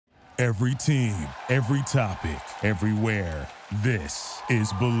Every team, every topic, everywhere. This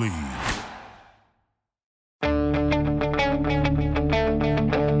is Believe.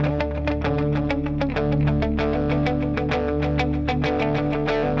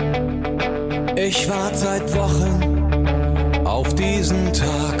 Ich warte seit Wochen auf diesen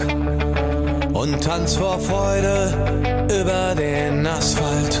Tag und tanz vor Freude über den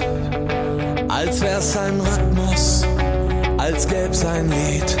Asphalt. Als wär's ein Rhythmus, als gäb's ein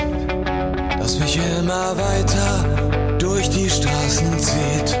Lied, das mich immer weiter durch die Straßen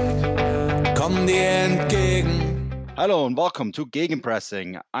zieht. Komm dir entgegen. Hello and welcome to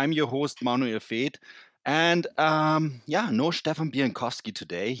Gegenpressing. I'm your host Manuel Feth, and no Stefan Bienkowski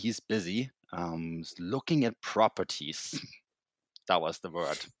today. He's busy looking at properties. That was the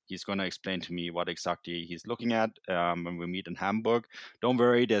word. He's going to explain to me what exactly he's looking at when we meet in Hamburg. Don't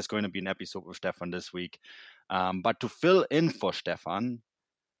worry, there's going to be an episode with Stefan this week. But to fill in for Stefan,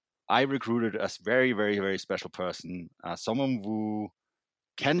 I recruited a very, very, very special person, someone who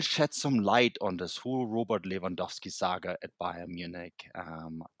can shed some light on this whole Robert Lewandowski saga at Bayern Munich. I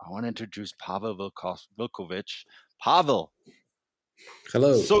want to introduce Pavel Vilkovic. Pavel.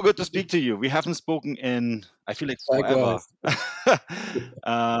 Hello. So good to speak to you. We haven't spoken in, I feel like, forever.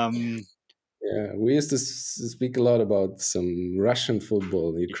 We used to speak a lot about some Russian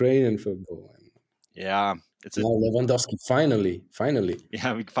football, Ukrainian football. Yeah. Lewandowski, finally.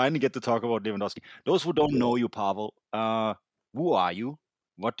 Yeah, we finally get to talk about Lewandowski. Those who don't know you, Pavel, who are you?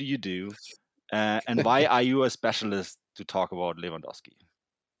 What do you do? And why are you a specialist to talk about Lewandowski?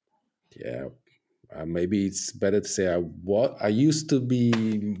 Yeah. Maybe it's better to say I used to be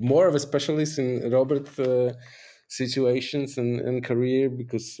more of a specialist in Robert situations and career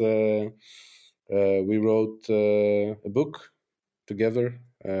because we wrote a book together,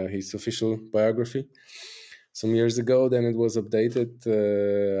 his official biography, some years ago. Then it was updated.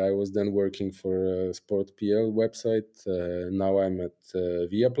 I was then working for a Sport PL website. Now I'm at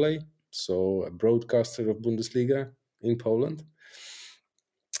Viaplay, so a broadcaster of Bundesliga in Poland.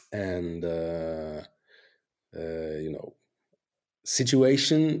 And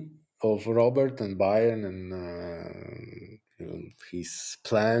situation of Robert and Bayern and his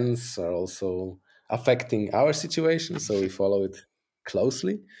plans are also affecting our situation, so we follow it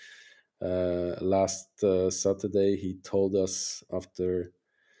closely. Last Saturday he told us after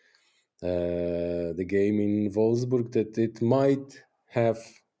the game in Wolfsburg that it might have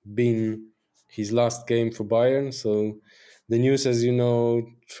been his last game for Bayern, so the news, as you know,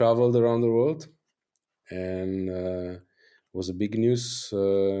 traveled around the world and was a big news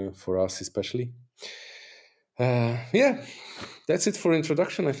for us especially. That's it for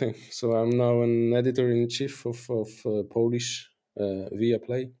introduction, I think. So I'm now an editor-in-chief of Polish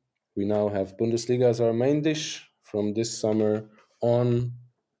Viaplay. We now have Bundesliga as our main dish. From this summer on,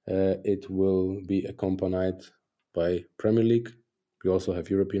 it will be accompanied by Premier League. We also have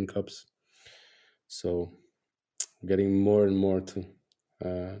European Cups. So getting more and more to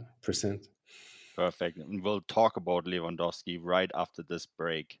present. Perfect. And we'll talk about Lewandowski right after this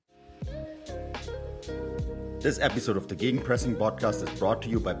break. This episode of the Gegenpressing podcast is brought to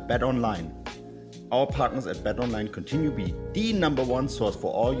you by BetOnline. Our partners at BetOnline continue to be the number one source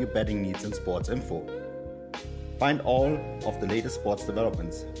for all your betting needs and sports info. Find all of the latest sports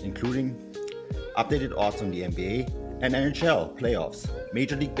developments, including updated odds on the NBA and NHL playoffs,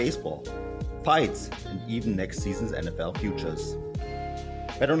 Major League Baseball, fights, and even next season's NFL futures.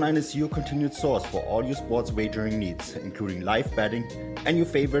 BetOnline is your continued source for all your sports wagering needs, including live betting and your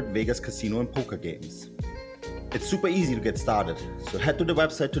favorite Vegas casino and poker games. It's super easy to get started, so head to the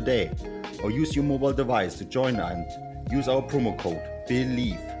website today or use your mobile device to join and use our promo code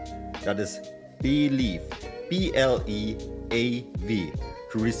BELIEVE, that is BELIEVE, BLEAV,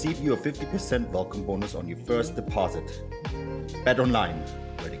 to receive your 50% welcome bonus on your first deposit. BetOnline,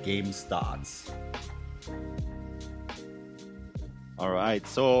 where the game starts. All right,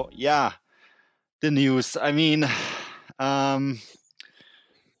 so the news. I mean, Pavel,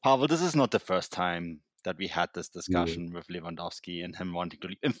 this is not the first time that we had this discussion with Lewandowski and him wanting to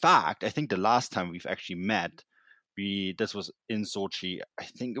leave. In fact, I think the last time we've actually met, this was in Sochi. I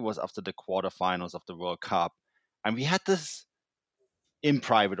think it was after the quarterfinals of the World Cup, and we had this in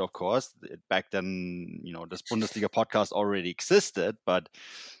private, of course. Back then, this Bundesliga podcast already existed, but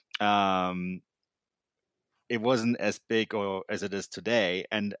it wasn't as big as it is today.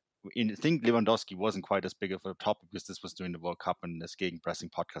 And I think Lewandowski wasn't quite as big of a topic because this was during the World Cup and this Gegenpressing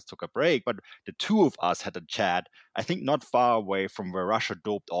podcast took a break. But the two of us had a chat, I think not far away from where Russia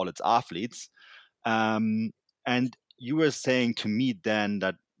doped all its athletes. And you were saying to me then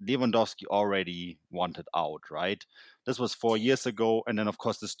that Lewandowski already wanted out, right? This was 4 years ago. And then, of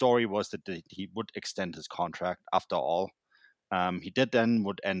course, the story was that he would extend his contract after all. He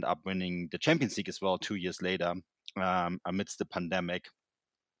would end up winning the Champions League as well 2 years later, amidst the pandemic.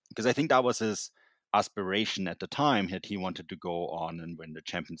 Because I think that was his aspiration at the time, that he wanted to go on and win the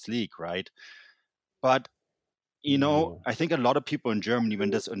Champions League, right? But, I think a lot of people in Germany, when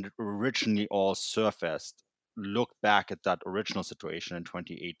this originally all surfaced, looked back at that original situation in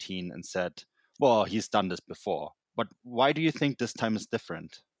 2018 and said, well, he's done this before. But why do you think this time is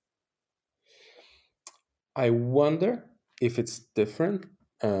different? I wonder if it's different.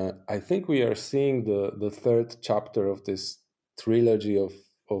 I think we are seeing the third chapter of this trilogy of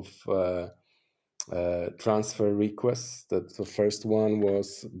transfer requests. That the first one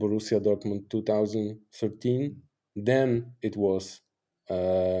was Borussia Dortmund 2013. Then it was,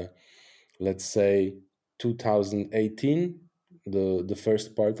 let's say, 2018, the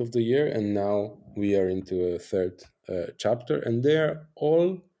first part of the year, and now we are into a third chapter, and they're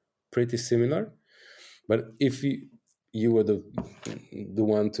all pretty similar. But if you were the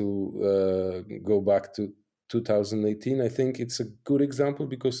one to go back to 2018, I think it's a good example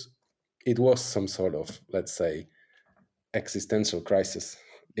because it was some sort of, let's say, existential crisis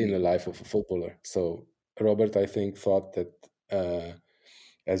in the life of a footballer. So Robert, I think, thought that,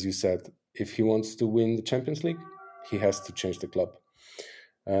 as you said, if he wants to win the Champions League, he has to change the club.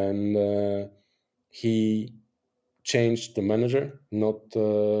 And he changed the manager not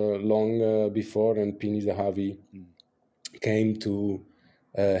long before, and Pini Zahavi came to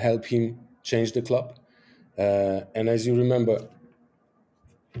help him change the club. And as you remember,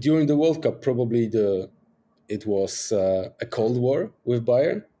 during the World Cup, probably it was a cold war with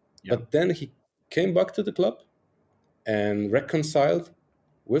Bayern, but then he came back to the club and reconciled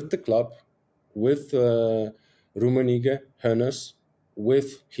with the club, with Rummenigge, Hoeneß,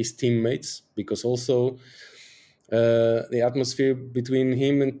 with his teammates, because also the atmosphere between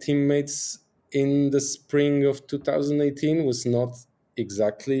him and teammates in the spring of 2018 was not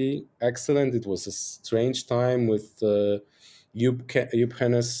exactly excellent. It was a strange time with Jupp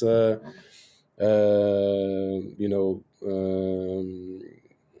Heynckes,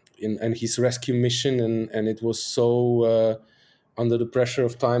 and his rescue mission, and it was so under the pressure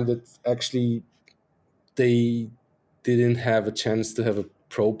of time that actually they didn't have a chance to have a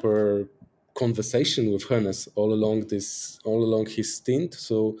proper conversation with Hoeneß all along his stint.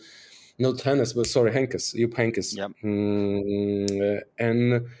 So not Hoeneß, but sorry, Jupp Heynckes. Yep.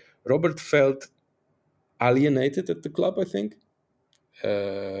 And Robert felt alienated at the club, I think.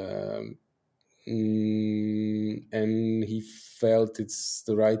 And he felt it's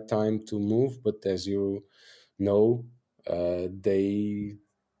the right time to move, but as you know, they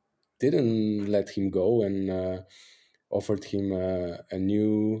didn't let him go and offered him a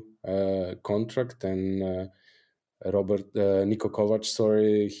new contract. And Niko Kovac,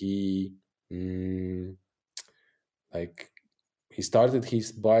 he started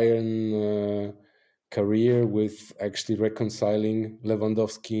his Bayern career with actually reconciling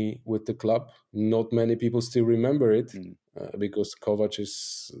Lewandowski with the club. Not many people still remember it because Kovac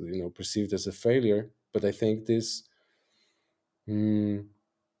is perceived as a failure. But I think this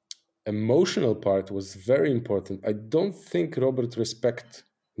emotional part was very important. I don't think Robert respect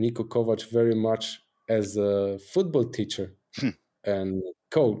Niko Kovac very much as a football teacher and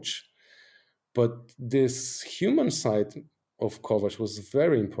coach, but this human side of Kovac was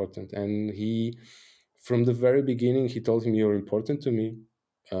very important. And he, from the very beginning, he told him, "You're important to me."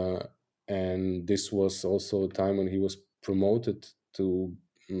 And this was also a time when he was promoted to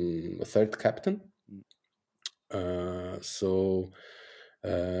a third captain. So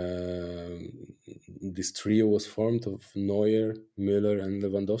this trio was formed of Neuer, Müller, and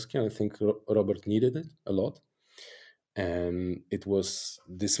Lewandowski. And I think Robert needed it a lot. And it was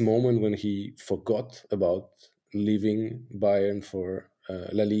this moment when he forgot about leaving Bayern for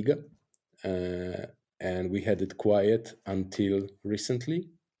La Liga. And we had it quiet until recently.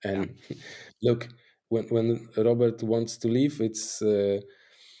 And look, when Robert wants to leave, it's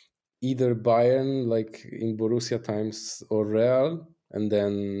either Bayern, like in Borussia times, or Real. And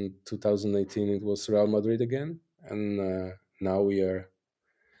then 2018, it was Real Madrid again. And now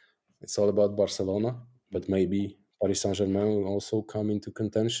it's all about Barcelona. But maybe Paris Saint-Germain will also come into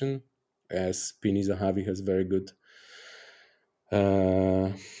contention, as Pini Zahavi has very good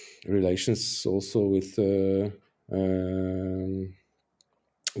relations also with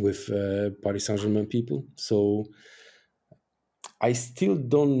Paris Saint-Germain people. So I still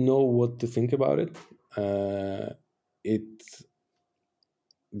don't know what to think about it. It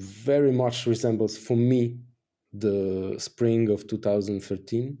very much resembles, for me, the spring of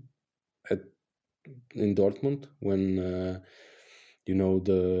 2013. in Dortmund when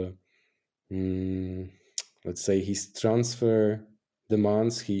the let's say his transfer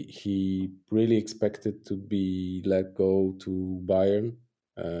demands. He really expected to be let go to Bayern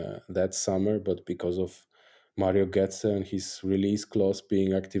that summer, but because of Mario Götze and his release clause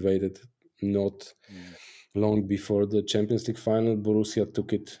being activated not long before the Champions League final, Borussia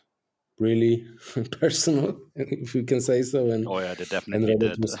took it really personal, if we can say so. And they definitely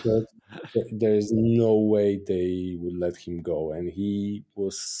Robert did. was hurt. There is no way they would let him go, and he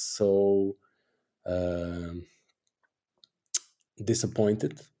was so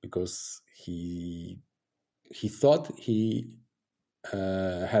disappointed because he thought he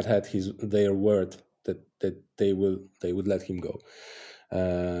had their word that they would let him go,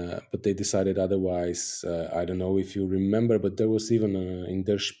 but they decided otherwise. I don't know if you remember, but there was even in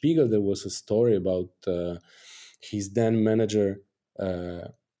Der Spiegel there was a story about his then manager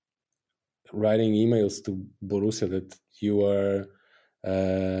writing emails to Borussia that you are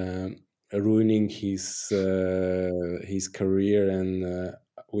ruining his career, and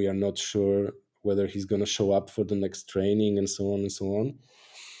we are not sure whether he's going to show up for the next training, and so on and so on.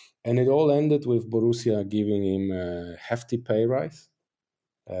 And it all ended with Borussia giving him a hefty pay rise,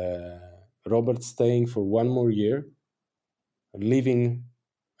 Robert staying for one more year, leaving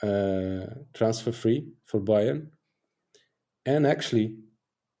transfer free for Bayern, and actually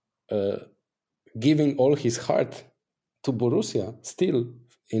giving all his heart to Borussia still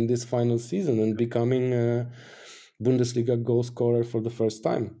in this final season and becoming a Bundesliga goal scorer for the first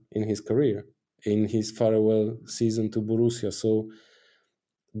time in his career, in his farewell season to Borussia. So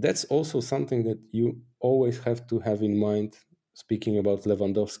that's also something that you always have to have in mind, speaking about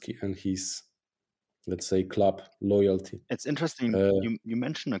Lewandowski and his, let's say, club loyalty. It's interesting. You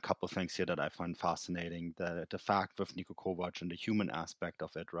mentioned a couple of things here that I find fascinating. The fact with Niko Kovac and the human aspect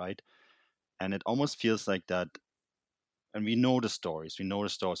of it, right? And it almost feels like that. And we know the stories. We know the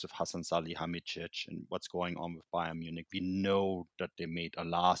stories of Hasan Salihamidzic and what's going on with Bayern Munich. We know that they made a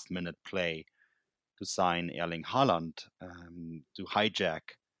last-minute play to sign Erling Haaland, to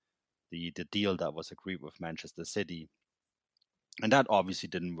hijack the deal that was agreed with Manchester City. And that obviously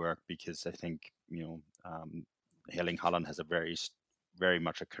didn't work because I think, Erling Haaland has a very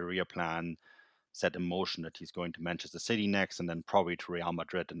much a career plan set in motion that he's going to Manchester City next and then probably to Real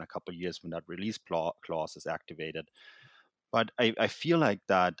Madrid in a couple of years when that release clause is activated. But I feel like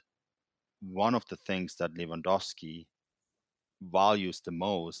that one of the things that Lewandowski values the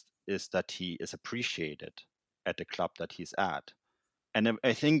most is that he is appreciated at the club that he's at. And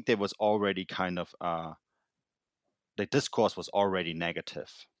I think there was already kind of the discourse was already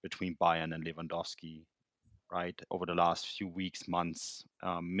negative between Bayern and Lewandowski, right, over the last few weeks, months,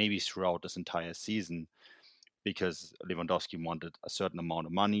 maybe throughout this entire season, because Lewandowski wanted a certain amount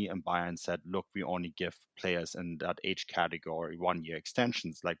of money and Bayern said, look, we only give players in that age category 1-year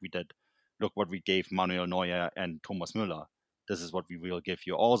extensions like we did. Look what we gave Manuel Neuer and Thomas Müller. This is what we will give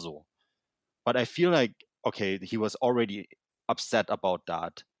you also. But I feel like, okay, he was already upset about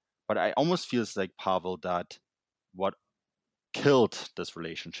that. But I almost feels like, Pavel, that what killed this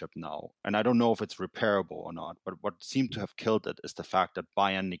relationship now, and I don't know if it's repairable or not, but what seemed to have killed it is the fact that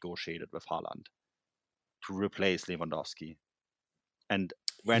Bayern negotiated with Haaland to replace Lewandowski and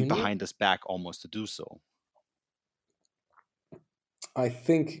went behind his back almost to do so. I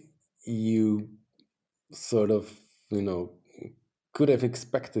think you sort of, could have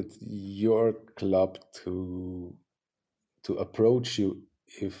expected your club to approach you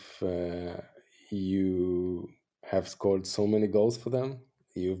if you have scored so many goals for them.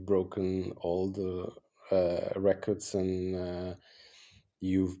 You've broken all the records and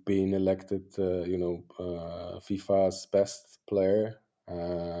you've been elected, FIFA's best player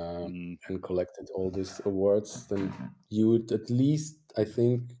and collected all these awards. Then you would at least, I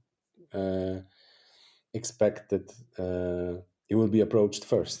think, expect that you will be approached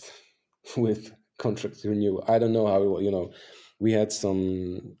first with contract renewal. I don't know how, we had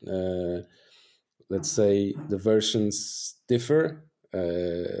some, let's say the versions differ.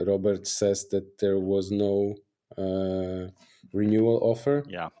 Robert says that there was no renewal offer.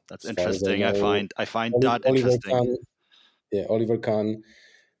 Yeah, that's interesting. I find that interesting. Oliver Kahn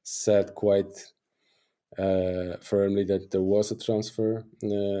said quite firmly that there was a transfer,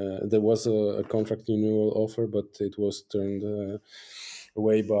 there was a contract renewal offer, but it was turned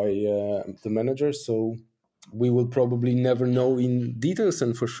away by the manager. So we will probably never know in details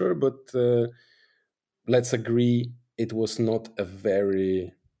and for sure, but let's agree it was not a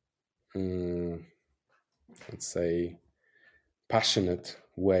very, let's say, passionate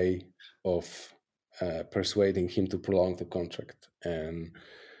way of persuading him to prolong the contract. And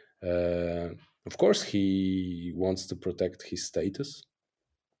Of course, he wants to protect his status.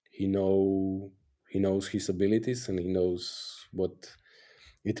 He knows his abilities, and he knows what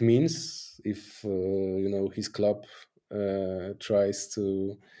it means if his club tries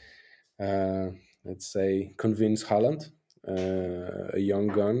to, let's say, convince Haaland, a young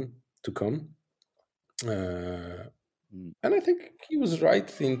gun, to come. And I think he was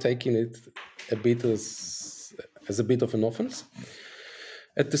right in taking it a bit as a bit of an offense.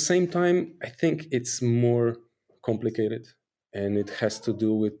 At the same time, I think it's more complicated, and it has to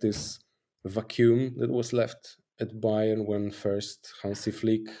do with this vacuum that was left at Bayern when first Hansi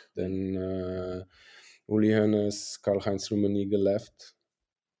Flick, then Uli Hoeneß, Karl-Heinz Rummenigge left,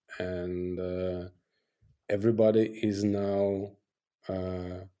 and everybody is now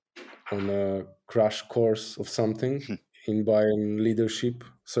on a crash course of something in Bayern leadership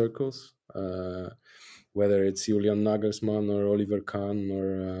circles. Whether it's Julian Nagelsmann or Oliver Kahn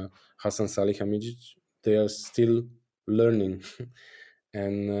or Hasan Salihamidzic, they are still learning.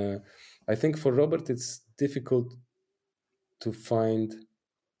 And I think for Robert, it's difficult to find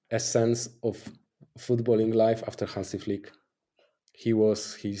a sense of footballing life after Hansi Flick. He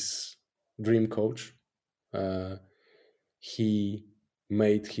was his dream coach. He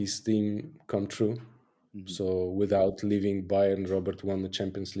made his team come true. So without leaving Bayern, Robert won the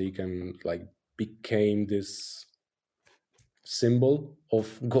Champions League and became this symbol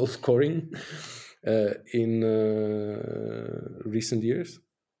of goal scoring in recent years.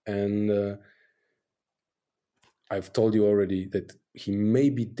 And I've told you already that he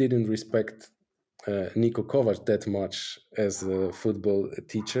maybe didn't respect Niko Kovac that much as a football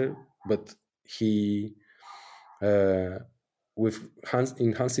teacher, but he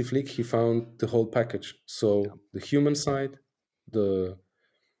in Hansi Flick he found the whole package. So the human side,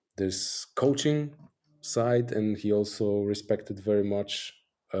 this coaching side, and he also respected very much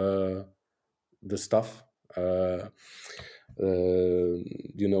the staff.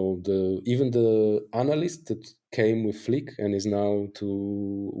 Even the analyst that came with Flick and is now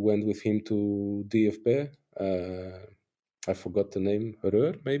went with him to DFB. I forgot the name.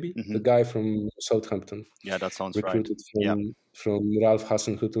 Röhr, maybe the guy from Southampton. Yeah, that sounds recruited right. From Ralf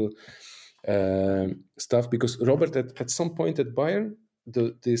Hasenhüttl stuff, because Robert at some point at Bayern,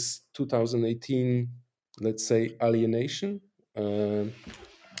 this 2018, let's say, alienation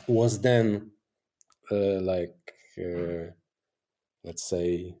was then let's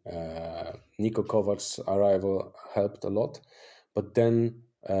say Niko Kovac's arrival helped a lot, but then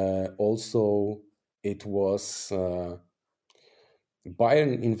also it was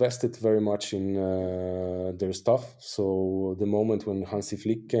Bayern invested very much in their stuff. So the moment when Hansi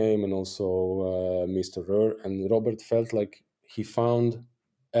Flick came and also Mr. Röhr, and Robert felt like he found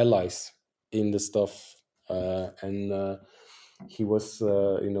allies in the stuff, and he was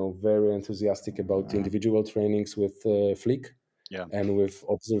very enthusiastic about the individual trainings with Flick, and with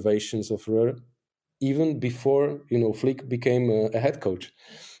observations of Röhr, even before Flick became a head coach.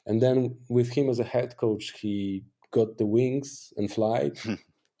 And then with him as a head coach, he got the wings and flight.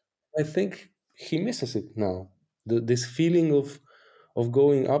 I think he misses it now. This feeling of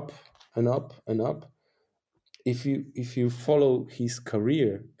going up and up and up. If you follow his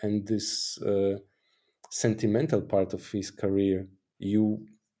career and this sentimental part of his career, you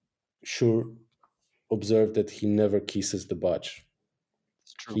sure observe that he never kisses the badge.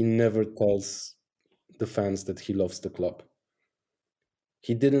 He never tells the fans that he loves the club.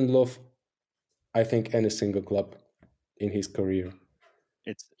 He didn't love, I think, any single club in his career.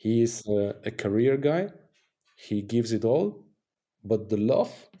 He is a career guy. He gives it all, but the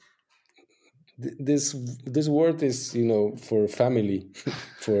love, this word is for family,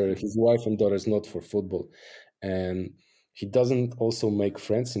 for his wife and daughters, not for football. And he doesn't also make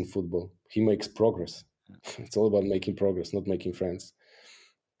friends in football. He makes progress. It's all about making progress, not making friends.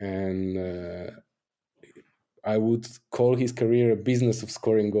 And I would call his career a business of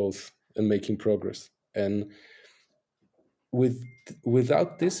scoring goals and making progress. And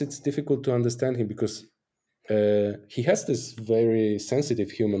without this, it's difficult to understand him, because he has this very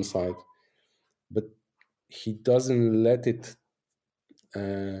sensitive human side, but he doesn't let it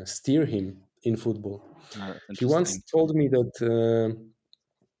steer him in football. He once told me that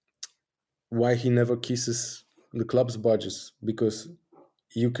why he never kisses the club's badges, because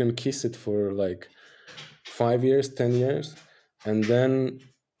you can kiss it for 5 years, 10 years, and then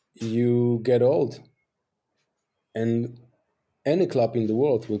you get old, and any club in the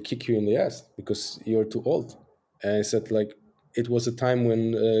world will kick you in the ass because you're too old. And I said, it was a time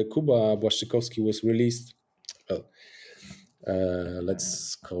when Kuba Błaszczykowski was released,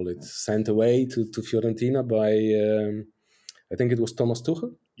 let's call it sent away to Fiorentina by, I think it was Thomas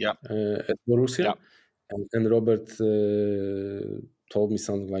Tuchel. Yeah. At Borussia. Yeah. And Robert told me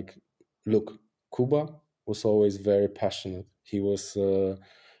something like, look, Kuba was always very passionate. He was,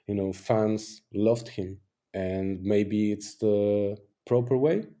 fans loved him. And maybe it's the proper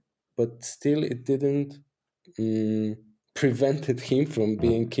way, but still it didn't prevented him from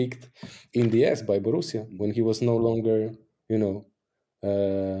being kicked in the ass by Borussia when he was no longer,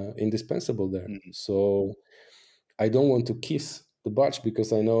 indispensable there. Mhm. So I don't want to kiss the badge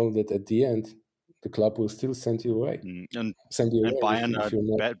because I know that at the end the club will still send you away. And Send you away Bayern if you're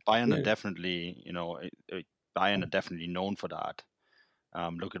not. Bayern are Yeah. definitely, Bayern are definitely known for that.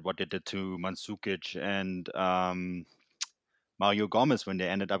 Look at what they did to Mandzukic and Mario Gomez when they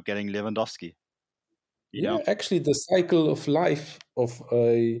ended up getting Lewandowski. Yeah, actually, the cycle of life of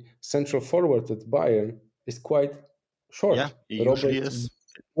a central forward at Bayern is quite short. Yeah, it usually is.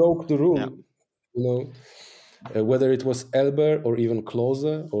 Broke the rule, Yeah. Whether it was Elber or even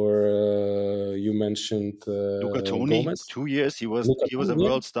Klose, or you mentioned Luca Toni, Gomez. 2 years he was a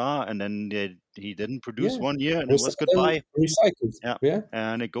world star, and then he didn't produce 1 year, and it was goodbye. Recycled. Yeah,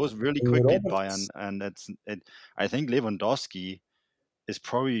 and it goes really quickly at Bayern, and I think Lewandowski has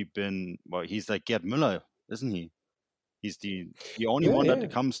probably been, well, he's like Gerd Müller, isn't he? He's the only one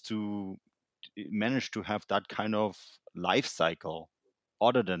that comes to manage to have that kind of life cycle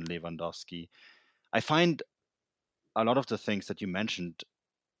other than Lewandowski. I find a lot of the things that you mentioned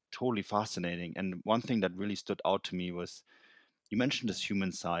totally fascinating. And one thing that really stood out to me was you mentioned this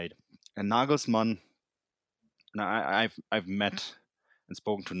human side. And Nagelsmann, and I've met and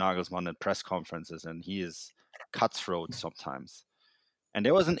spoken to Nagelsmann at press conferences, and he is cutthroat sometimes. And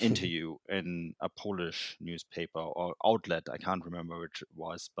there was an interview in a Polish newspaper or outlet, I can't remember which it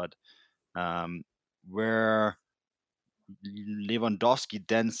was, but where Lewandowski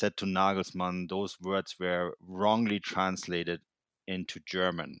then said to Nagelsmann, those words were wrongly translated into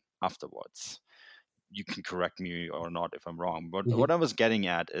German afterwards. You can correct me or not if I'm wrong, but what I was getting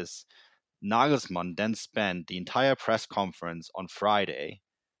at is Nagelsmann then spent the entire press conference on Friday.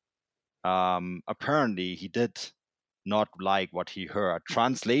 Apparently, he did not like what he heard,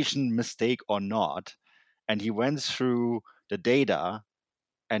 translation mistake or not, and he went through the data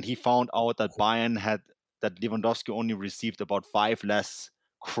and he found out that that Lewandowski only received about 5 less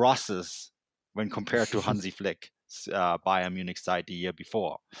crosses when compared to Hansi Flick's Bayern Munich side the year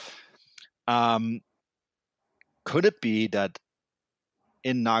before. Could it be that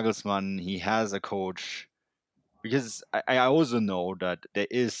in Nagelsmann he has a coach? Because I also know that there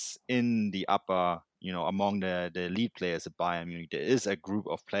is in the upper, among the elite players at Bayern Munich, there is a group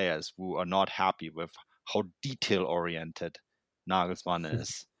of players who are not happy with how detail-oriented Nagelsmann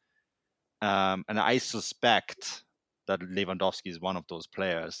is. And I suspect that Lewandowski is one of those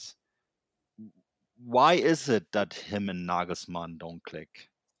players. Why is it that him and Nagelsmann don't click?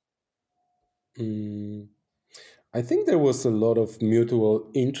 I think there was a lot of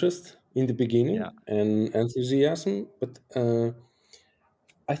mutual interest in the beginning and enthusiasm, but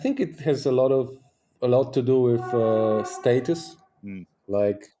I think it has a lot to do with status.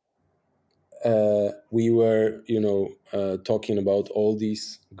 Like we were, talking about all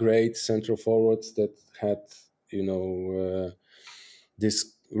these great central forwards that had,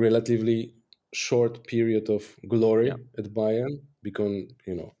 this relatively short period of glory at Bayern, because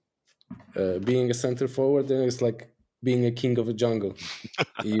being a center forward then is like being a king of a jungle.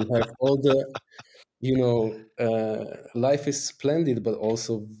 You have all the, life is splendid, but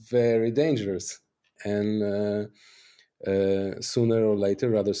also very dangerous. And sooner or later,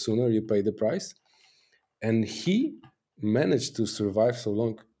 rather sooner, you pay the price. And he managed to survive so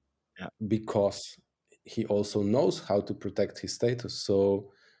long because he also knows how to protect his status.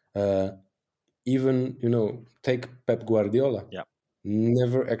 So even, take Pep Guardiola.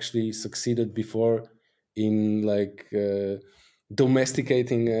 Never actually succeeded before in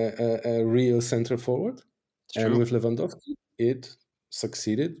domesticating a real center forward. And with Lewandowski, it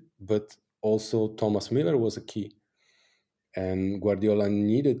succeeded, but also Thomas Müller was a key. And Guardiola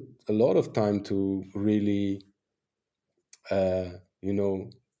needed a lot of time to really,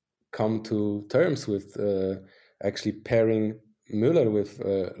 come to terms with actually pairing Müller with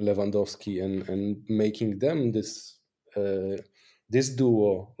Lewandowski and making them this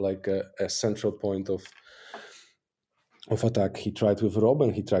duo, like a central point of attack. He tried with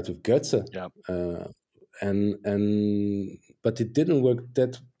Robben, he tried with Götze, but it didn't work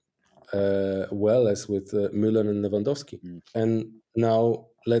that well as with Müller and Lewandowski. And now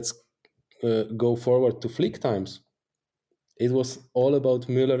let's go forward to Flick times. It was all about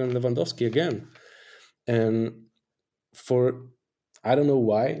Müller and Lewandowski again, and for I don't know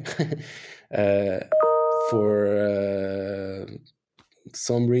why, for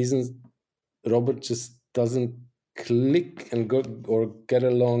some reasons Robert just doesn't click and go or get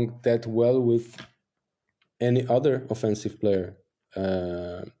along that well with any other offensive player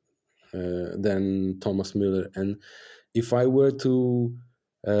than Thomas Müller. And if I were to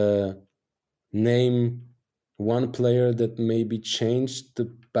name one player that maybe changed the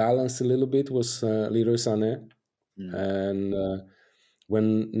balance a little bit, was Leroy Sané. And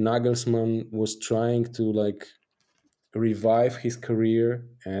when Nagelsmann was trying to revive his career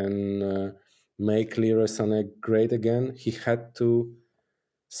and make Leroy Sané great again, he had to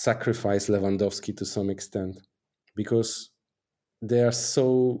sacrifice Lewandowski to some extent, because they are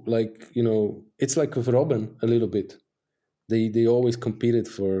so it's like with Robben a little bit. They always competed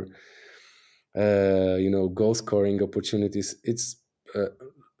for goal scoring opportunities. It's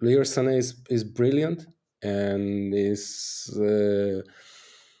Leroy Sané is brilliant and is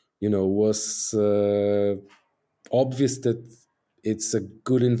was obvious that it's a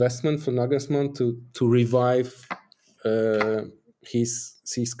good investment for Nagelsmann to revive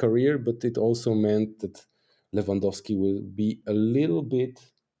his career, but it also meant that Lewandowski will be a little bit,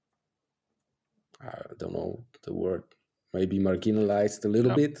 I don't know the word, maybe marginalized a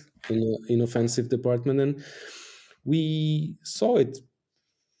little bit in offensive department. And we saw it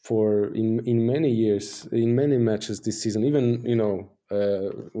in many years, in many matches this season, even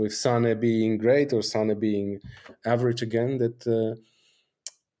with Sané being great or Sané being average again, that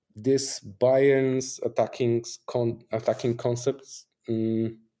this Bayern's attacking concepts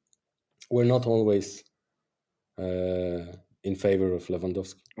were not always in favor of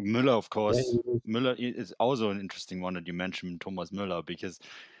Lewandowski. Müller, of course. Müller is also an interesting one that you mentioned, Thomas Müller, because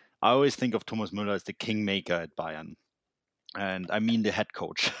I always think of Thomas Müller as the kingmaker at Bayern. And I mean the head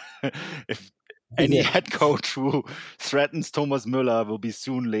coach. If any head coach who threatens Thomas Müller will be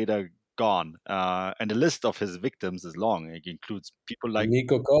soon later gone. And the list of his victims is long. It includes people like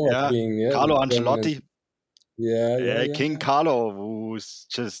Nico Kovac Carlo Ancelotti. King Carlo, who's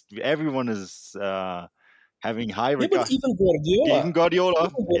just, everyone is having high regard. But even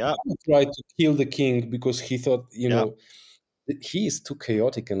Guardiola tried to kill the king because he thought, he is too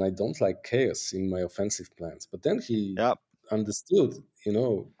chaotic and I don't like chaos in my offensive plans. But then he understood,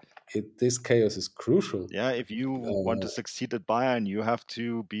 this chaos is crucial. Yeah, if you want to succeed at Bayern, you have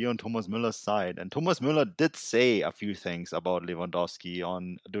to be on Thomas Müller's side. And Thomas Müller did say a few things about Lewandowski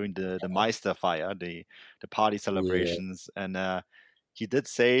during the Meister fire, the party celebrations. Yeah. And he did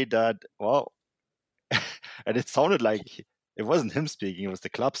say that, well, and it sounded like it wasn't him speaking, it was the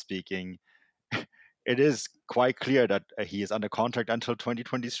club speaking. It is quite clear that he is under contract until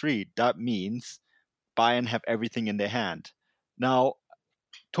 2023. That means Bayern have everything in their hand. Now,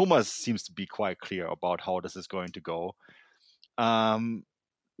 Thomas seems to be quite clear about how this is going to go.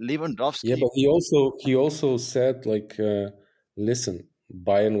 Lewandowski. Yeah, but he also said, listen,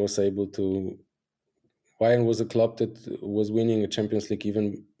 Bayern was a club that was winning a Champions League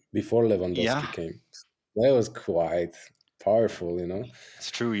even before Lewandowski came. That was quite powerful,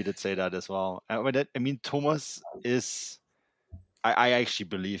 It's true, he did say that as well. Thomas is... I actually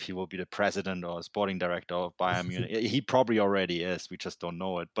believe he will be the president or sporting director of Bayern Munich. He probably already is. We just don't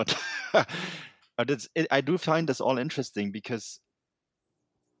know it. But I do find this all interesting because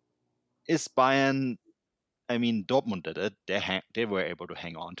is Bayern... Dortmund did it. They were able to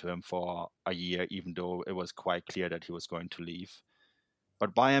hang on to him for a year, even though it was quite clear that he was going to leave.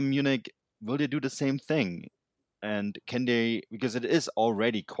 But Bayern Munich, will they do the same thing? And can they... Because it is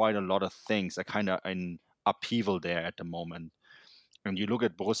already quite a lot of things, a kind of an upheaval there at the moment. And you look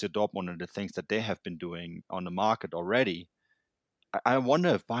at Borussia Dortmund and the things that they have been doing on the market already, I wonder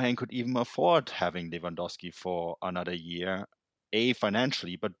if Bayern could even afford having Lewandowski for another year, A,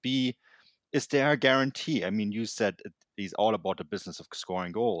 financially, but B, is there a guarantee? You said he's all about the business of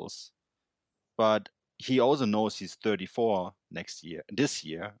scoring goals, but he also knows he's 34 this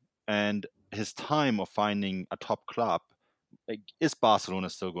year, and his time of finding a top club, is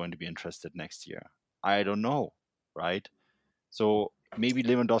Barcelona still going to be interested next year? I don't know, right? So maybe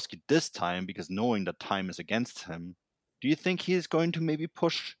Lewandowski this time, because knowing that time is against him, do you think he is going to maybe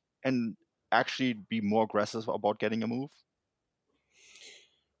push and actually be more aggressive about getting a move?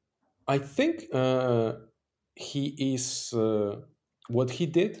 I think he is what he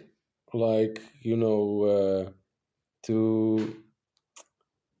did, to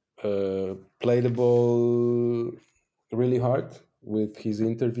play the ball really hard with his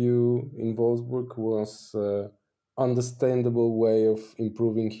interview in Wolfsburg was understandable way of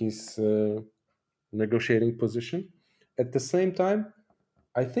improving his negotiating position. At the same time,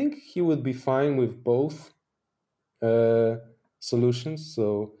 I think he would be fine with both solutions.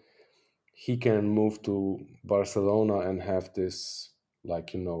 So he can move to Barcelona and have this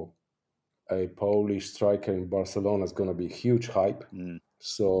like, a Polish striker in Barcelona is going to be huge hype.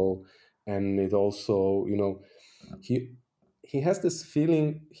 So, and it also, he has this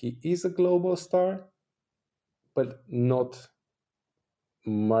feeling he is a global star, but not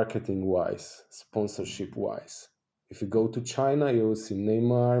marketing wise, sponsorship wise. If you go to China, you will see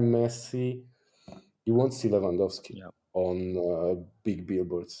Neymar, Messi. You won't see Lewandowski on big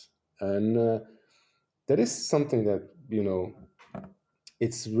billboards. And that is something that,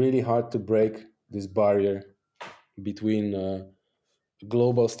 it's really hard to break this barrier between a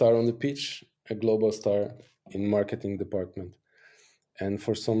global star on the pitch, a global star in marketing department. And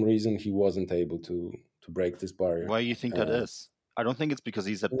for some reason, he wasn't able to break this barrier. Why do you think that is? I don't think it's because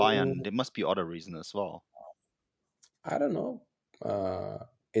he's at Bayern. There must be other reason as well. I don't know.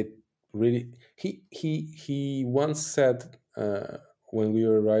 It really he once said when we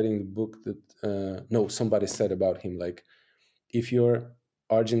were writing the book that somebody said about him, like, if you're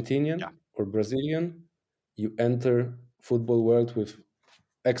Argentinian or Brazilian, you enter football world with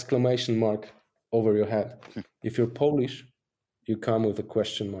exclamation mark over your head. If you're Polish, you come with a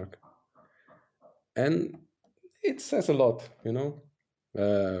question mark. And it says a lot,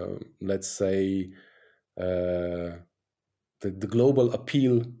 let's say the global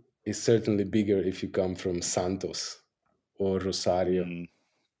appeal is certainly bigger if you come from Santos or Rosario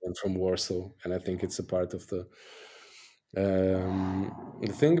than from Warsaw. And I think it's a part of the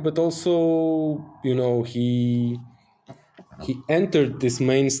thing. But also, he entered this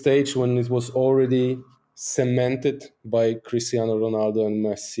main stage when it was already cemented by Cristiano Ronaldo and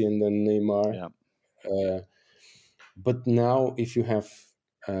Messi and then Neymar. But now if you have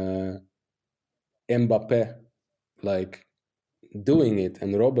Mbappe like doing it,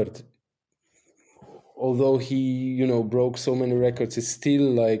 and Robert, although he broke so many records, is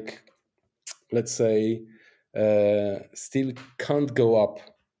still, like, let's say, still can't go up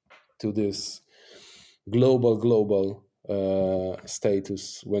to this global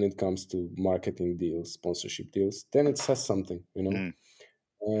status when it comes to marketing deals, sponsorship deals. Then it says something,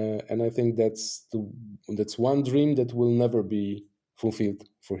 and I think that's one dream that will never be fulfilled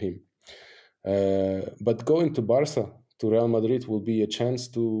for him. But going to Barca, to Real Madrid, will be a chance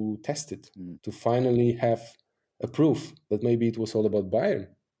to test it, to finally have a proof that maybe it was all about Bayern,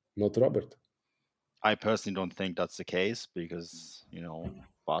 not Robert. I personally don't think that's the case because,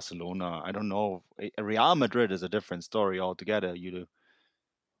 Barcelona, I don't know. Real Madrid is a different story altogether. You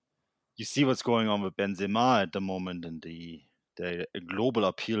see what's going on with Benzema at the moment and the global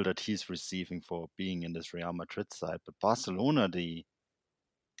appeal that he's receiving for being in this Real Madrid side. But Barcelona, the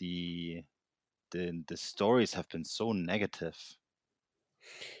stories have been so negative.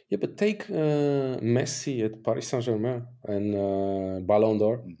 Yeah, but take Messi at Paris Saint-Germain and Ballon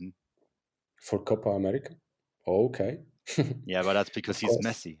d'Or for Copa America. Okay. Yeah, but that's because he's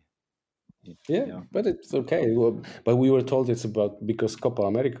Messi. Yeah, but it's okay. But we were told it's because Copa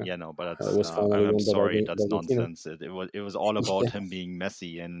America. Yeah, no, but that's, I'm sorry, that's nonsense. It was all about him being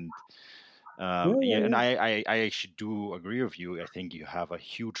Messi, and and I actually do agree with you. I think you have a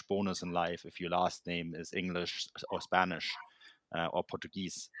huge bonus in life if your last name is English or Spanish or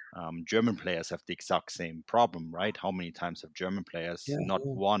Portuguese. German players have the exact same problem, right? How many times have German players not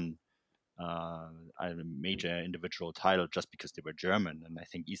won a major individual title just because they were German? And I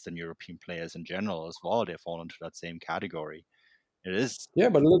think Eastern European players in general as well, they fall into that same category. It is. Yeah,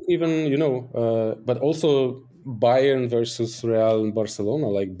 but look, even, but also Bayern versus Real and Barcelona,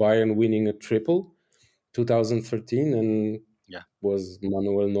 like Bayern winning a triple 2013, and was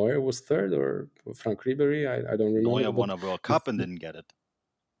Manuel Neuer was third, or Frank Ribery? I don't remember. Neuer won a World Cup and didn't get it.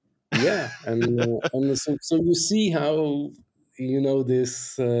 Yeah, and so you see how,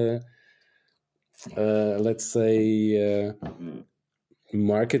 this, let's say,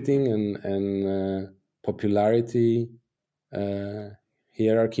 marketing and popularity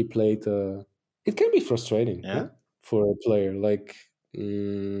hierarchy played. It can be frustrating for a player, like,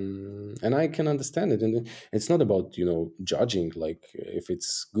 and I can understand it. And it's not about judging, like, if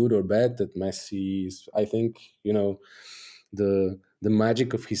it's good or bad that Messi is. I think the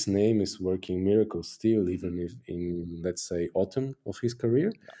magic of his name is working miracles still, even if in, let's say, autumn of his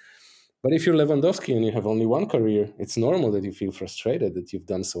career. But if you're Lewandowski and you have only one career, it's normal that you feel frustrated that you've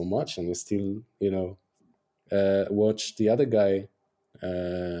done so much and you still watch the other guy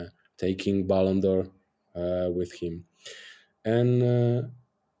taking Ballon d'Or with him. And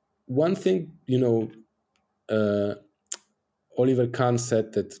one thing, Oliver Kahn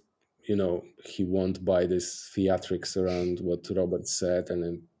said that, he won't buy this theatrics around what Robert said, and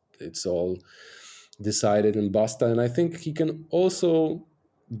then it's all decided and basta. And I think he can also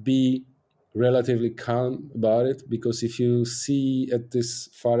be relatively calm about it, because if you see at this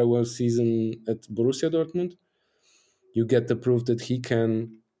farewell season at Borussia Dortmund, you get the proof that he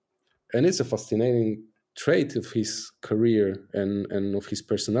can, and it's a fascinating trait of his career and of his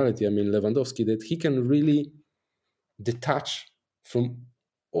personality. I mean, Lewandowski, that he can really detach from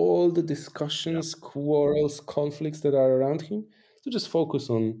all the discussions, quarrels, conflicts that are around him, to just focus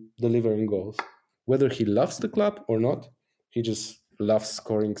on delivering goals. Whether he loves the club or not, he just loves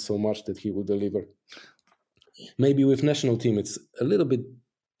scoring so much that he will deliver. Maybe with national team, it's a little bit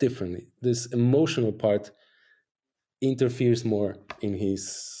differently. This emotional part interferes more in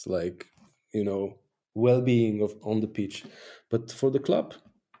his, like, well-being on the pitch. But for the club,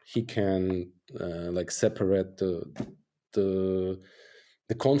 he can separate the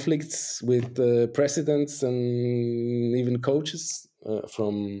conflicts with presidents and even coaches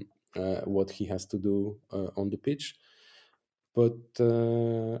from what he has to do on the pitch. But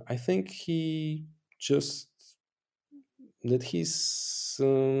I think he has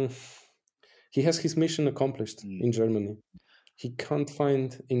his mission accomplished in Germany. He can't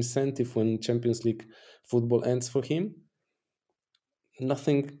find incentive when Champions League football ends for him.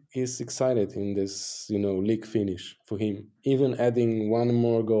 Nothing is excited in this, league finish for him. Even adding one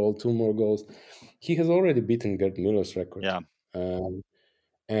more goal, two more goals, he has already beaten Gerd Müller's record. Yeah.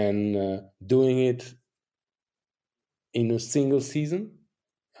 And doing it in a single season,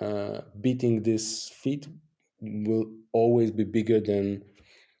 beating this feat will always be bigger than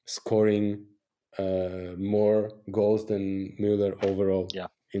scoring more goals than Müller overall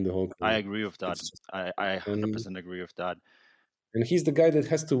in the whole career. I agree with that. I 100% agree with that. And he's the guy that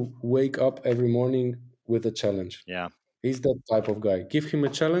has to wake up every morning with a challenge. Yeah. He's that type of guy. Give him a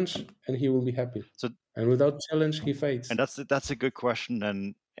challenge and he will be happy. And without challenge, he fades. And that's a good question.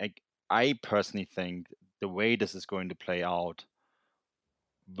 And I personally think the way this is going to play out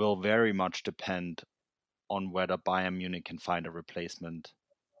will very much depend on whether Bayern Munich can find a replacement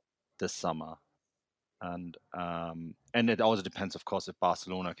this summer. And it also depends, of course, if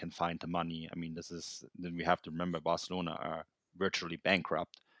Barcelona can find the money. I mean, then we have to remember Barcelona are virtually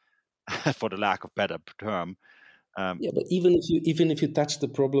bankrupt for the lack of better term. But even if you touch the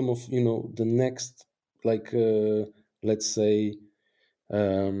problem of the next, let's say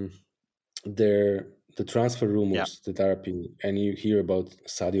the transfer rumors that are appearing, and you hear about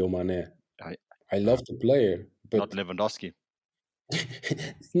Sadio Mane. I love the player, but not Lewandowski.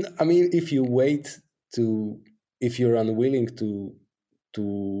 I mean, if you're unwilling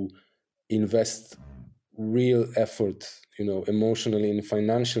to invest real effort, emotionally and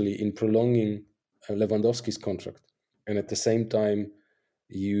financially in prolonging Lewandowski's contract, and at the same time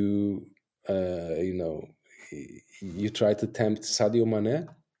you try to tempt Sadio Mane,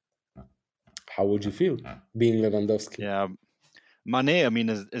 how would you feel being Lewandowski? Yeah, Mane, I mean,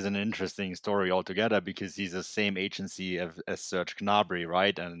 is an interesting story altogether, because he's the same agency as Serge Gnabry,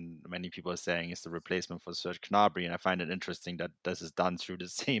 right? And many people are saying it's the replacement for Serge Gnabry, and I find it interesting that this is done through the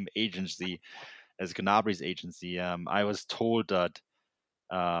same agency as Gnabry's agency. I was told that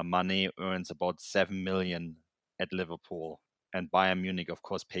Mane earns about 7 million at Liverpool, and Bayern Munich, of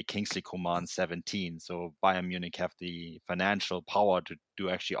course, pay Kingsley Coman 17. So Bayern Munich have the financial power to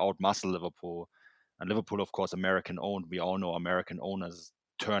actually outmuscle Liverpool. And Liverpool, of course, American-owned. We all know American owners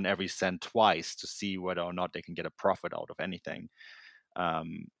turn every cent twice to see whether or not they can get a profit out of anything.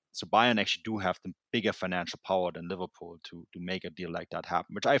 So Bayern actually do have the bigger financial power than Liverpool to make a deal like that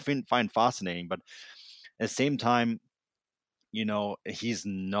happen, which I find fascinating. But at the same time, he's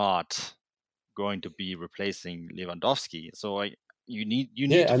not going to be replacing Lewandowski. So you need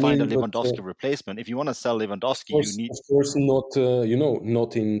to find a Lewandowski replacement. If you want to sell Lewandowski, you need, of course, not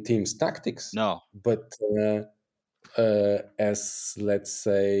not in team's tactics. No, but as, let's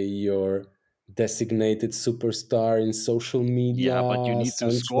say, your designated superstar in social media. Yeah, but you need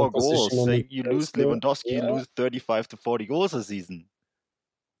to score goals. You lose Lewandowski, you lose 35 to 40 goals a season.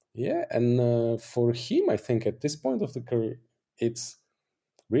 Yeah, and for him, I think at this point of the career, it's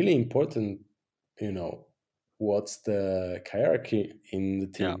really important, what's the hierarchy in the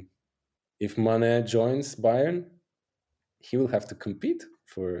team. Yeah. If Mane joins Bayern, he will have to compete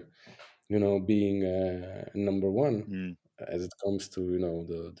for, being number one as it comes to,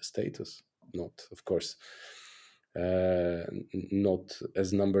 the status. Not, of course, not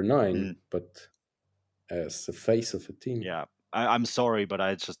as number 9, but as the face of a team. Yeah. I'm sorry, but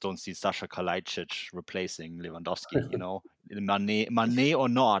I just don't see Sasha Kalajdzic replacing Lewandowski. Mane or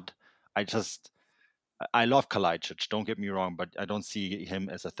not, I love Kalajdzic. Don't get me wrong, but I don't see him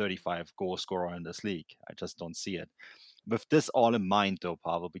as a 35 goal scorer in this league. I just don't see it. With this all in mind, though,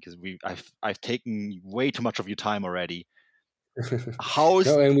 Pavel, because I've taken way too much of your time already. How is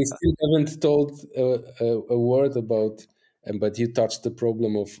No, and we still haven't told a word about. But you touched the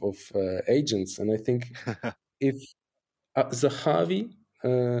problem of agents, and I think if Zahavi,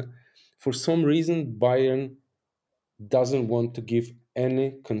 for some reason, Bayern doesn't want to give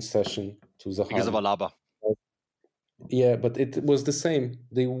any concession to Zahavi. because of Alaba? Yeah, but it was the same.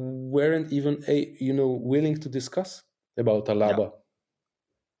 They weren't even willing to discuss about Alaba.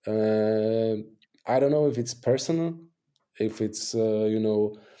 I don't know if it's personal, if it's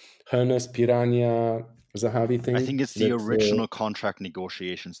Hoeneß, Piranha, Zahavi thing. I think it's the original contract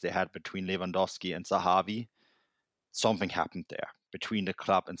negotiations they had between Lewandowski and Zahavi. Something happened there between the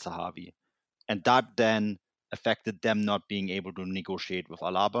club and Zahavi, and that then affected them not being able to negotiate with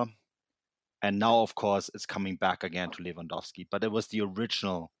Alaba. And now, of course, it's coming back again to Lewandowski. But it was the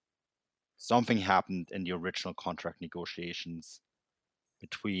original. Something happened in the original contract negotiations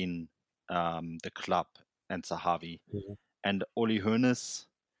between the club and Zahavi. Yeah. And Uli Hoeneß,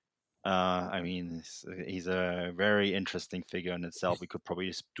 I mean, he's a very interesting figure in itself. We could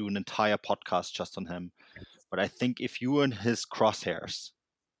probably do an entire podcast just on him. But I think if you were in his crosshairs,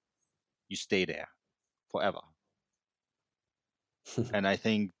 you stay there forever. And I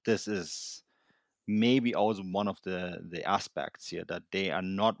think this is maybe also one of the aspects here, that they are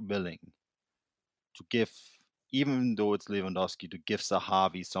not willing to give, even though it's Lewandowski, to give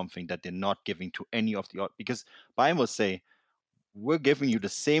Zahavi something that they're not giving to any of the, because Bayern will say, we're giving you the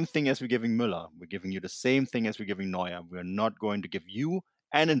same thing as we're giving Müller. We're giving you the same thing as we're giving Neuer. We're not going to give you,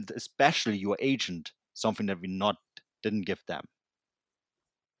 and especially your agent, something that we didn't give them.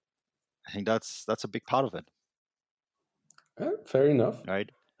 I think that's a big part of it. Fair enough. Right.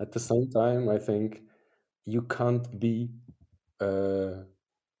 At the same time, I think you can't be a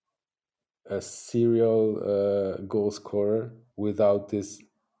serial goal scorer without this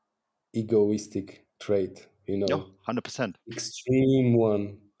egoistic trait, Yeah, 100%. Extreme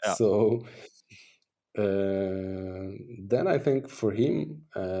one. Yeah. So then I think for him,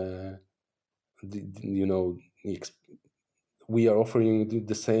 we are offering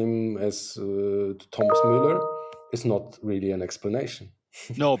the same as to Thomas Müller. It's not really an explanation.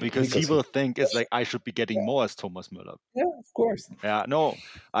 No, because he will think it's like I should be getting more as Thomas Müller. Yeah, of course. Yeah, no,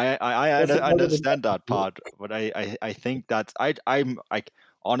 I understand that part, but I think that I'm like,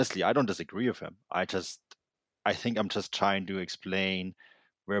 honestly, I don't disagree with him. I think I'm just trying to explain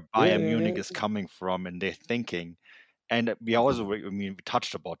where Bayern Munich is coming from and their thinking. And we also, we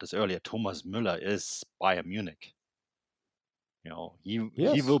touched about this earlier. Thomas Müller is Bayern Munich. He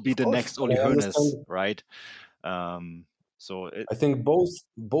will be the next Uli Hoeneß, right? So I think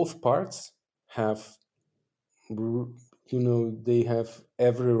both parts have, they have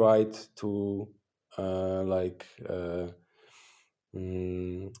every right to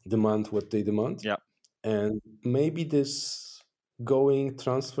demand what they demand. Yeah. And maybe this going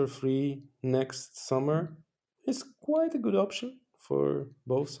transfer free next summer is quite a good option for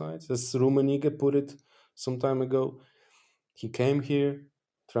both sides. As Rummenigge put it some time ago, he came here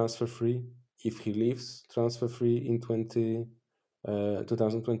transfer free. If he leaves transfer free in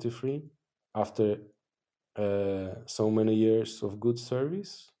 2023, after so many years of good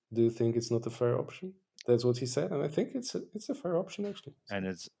service, do you think it's not a fair option? That's what he said, and I think it's a fair option actually. And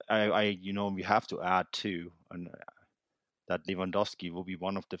it's we have to add too, that Lewandowski will be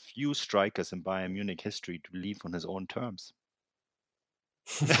one of the few strikers in Bayern Munich history to leave on his own terms.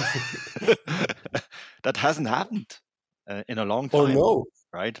 That hasn't happened in a long time. Oh no.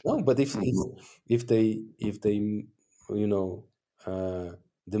 Right? No, but if they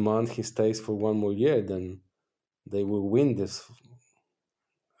demand he stays for one more year, then they will win this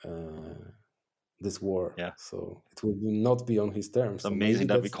war. Yeah. So it will not be on his terms. It's amazing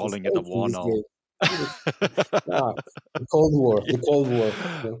that we're calling it a war now. The Cold War. The Cold War.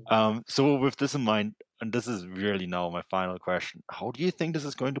 Yeah. So with this in mind, and this is really now my final question, how do you think this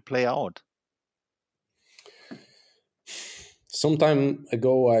is going to play out? Some time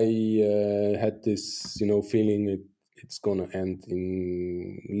ago, I had this, feeling it's gonna end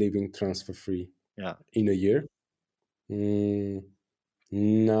in leaving transfer free. Yeah. In a year.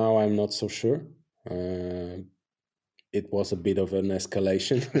 Now I'm not so sure. It was a bit of an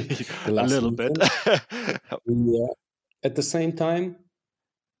escalation. A little bit. Yeah. At the same time,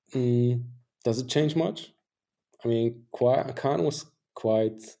 does it change much? I mean, Kahn was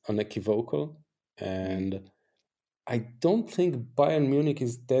quite unequivocal, and I don't think Bayern Munich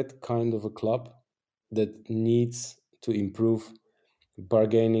is that kind of a club that needs to improve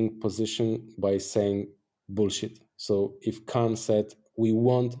bargaining position by saying bullshit. So if Kahn said, we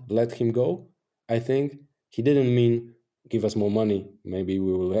won't let him go, I think he didn't mean give us more money, maybe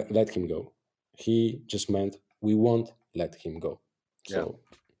we will let him go. He just meant we won't let him go. Yeah. So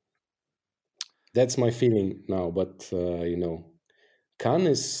that's my feeling now. But Khan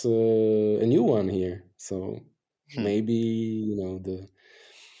is a new one here, so maybe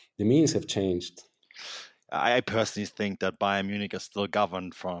the means have changed. I personally think that Bayern Munich is still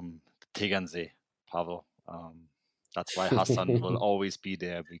governed from Tegernsee, Pavel. That's why Hassan will always be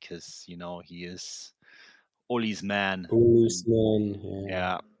there, because he is Uli's man. Uli's man,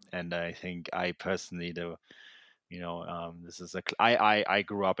 yeah. And I think I personally this is I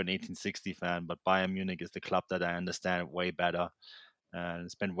grew up an 1860 fan, but Bayern Munich is the club that I understand way better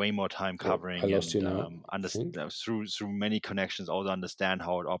and spend way more time covering. I lost you now. Understand through many connections, also understand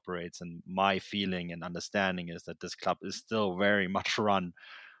how it operates. And my feeling and understanding is that this club is still very much run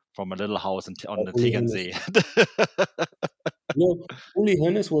from a little house on the Tegernsee. Uli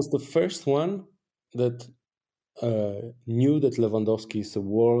Hoeneß was the first one that knew that Lewandowski is a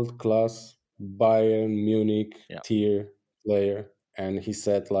world-class Bayern Munich tier player, and he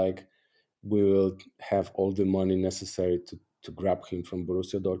said, like, we will have all the money necessary to grab him from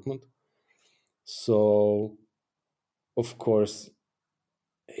Borussia Dortmund. So, of course,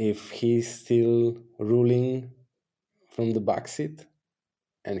 if he's still ruling from the backseat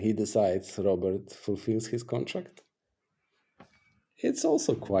and he decides Robert fulfills his contract, it's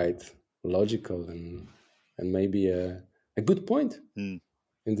also quite logical and maybe a good point in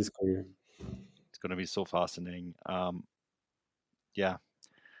this career. It's going to be so fascinating.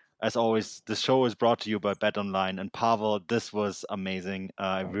 As always, the show is brought to you by BetOnline. And Pavel, this was amazing.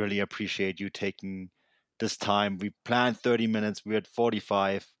 I really appreciate you taking this time. We planned 30 minutes. We're at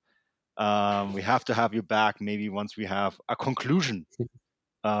 45. We have to have you back maybe once we have a conclusion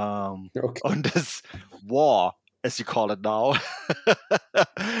on this war, as you call it now.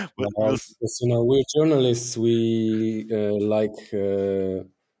 We're journalists. We like to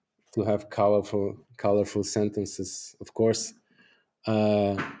have colorful sentences. Of course,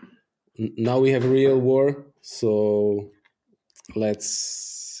 now we have a real war, so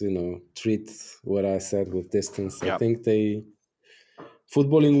let's treat what I said with distance. Yep. I think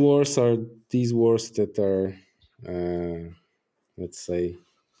footballing wars are these wars that are, let's say,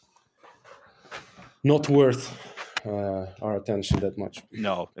 not worth our attention that much.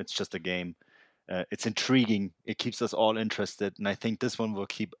 No, it's just a game. It's intriguing. It keeps us all interested. And I think this one will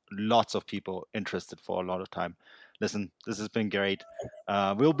keep lots of people interested for a lot of time. Listen, this has been great.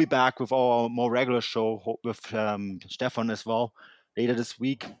 We'll be back with our more regular show with Stefan as well later this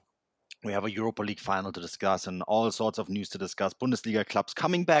week. We have a Europa League final to discuss and all sorts of news to discuss. Bundesliga clubs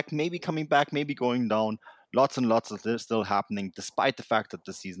coming back, maybe going down. Lots and lots of this still happening, despite the fact that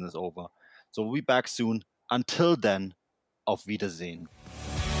the season is over. So we'll be back soon. Until then, auf Wiedersehen.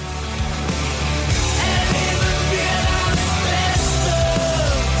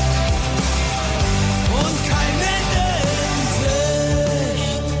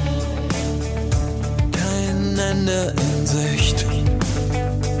 Kein Ende in Sicht.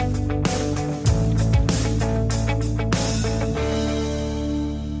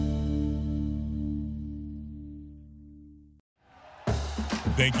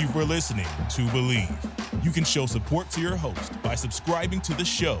 Thank you for listening to Believe. You can show support to your host by subscribing to the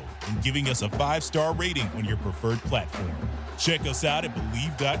show and giving us a 5-star rating on your preferred platform. Check us out at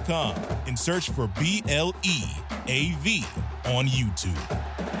Believe.com and search for BLEAV on YouTube.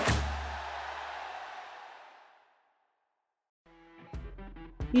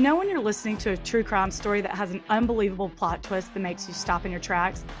 You know when you're listening to a true crime story that has an unbelievable plot twist that makes you stop in your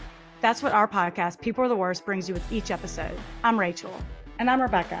tracks? That's what our podcast, People Are the Worst, brings you with each episode. I'm Rachel. And I'm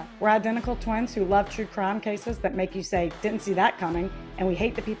Rebecca. We're identical twins who love true crime cases that make you say, didn't see that coming, and we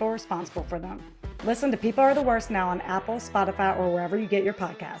hate the people responsible for them. Listen to People Are the Worst now on Apple, Spotify, or wherever you get your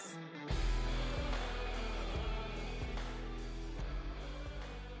podcasts.